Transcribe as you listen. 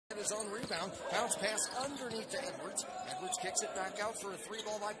his own rebound. Bounce pass underneath to Edwards. Edwards kicks it back out for a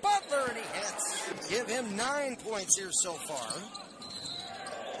three-ball by Butler, and he hits. Give him 9 points here so far.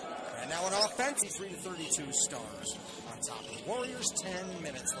 And now an offense. 3-32 Stars on top of the Warriors. 10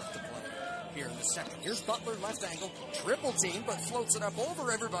 minutes left to play here in the second. Here's Butler, left angle, triple team, but floats it up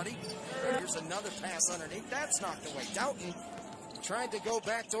over everybody. And here's another pass underneath. That's knocked away. Doughton tried to go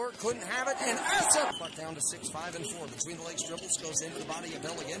backdoor, couldn't have it, and Asa down to 6, 5, and 4. Between the legs dribbles, goes into the body of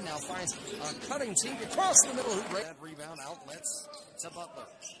Milligan. Now finds a cutting team across the middle. That rebound outlets to Butler.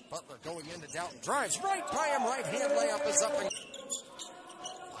 Butler going into Doughton, drives right by him. Right hand layup is up.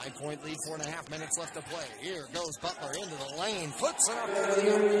 9-point lead, 4.5 minutes left to play. Here goes Butler into the lane, puts it up over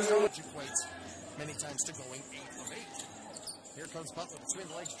the other, which equates many times to going 8 of 8. Here comes Butler between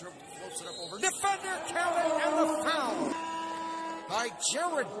the legs, dribble, floats it up over defender Calvin, and the foul by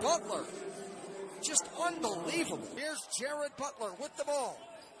Jared Butler. Just unbelievable. Here's Jared Butler with the ball.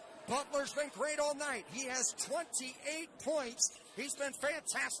 Butler's been great all night. He has 28 points. He's been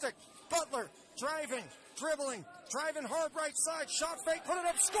fantastic. Butler driving, dribbling, driving hard right side, shot fake, put it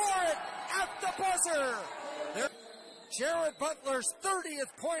up, score it at the buzzer. There, Jared Butler's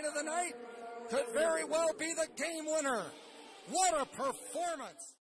 30th point of the night could very well be the game winner. What a performance.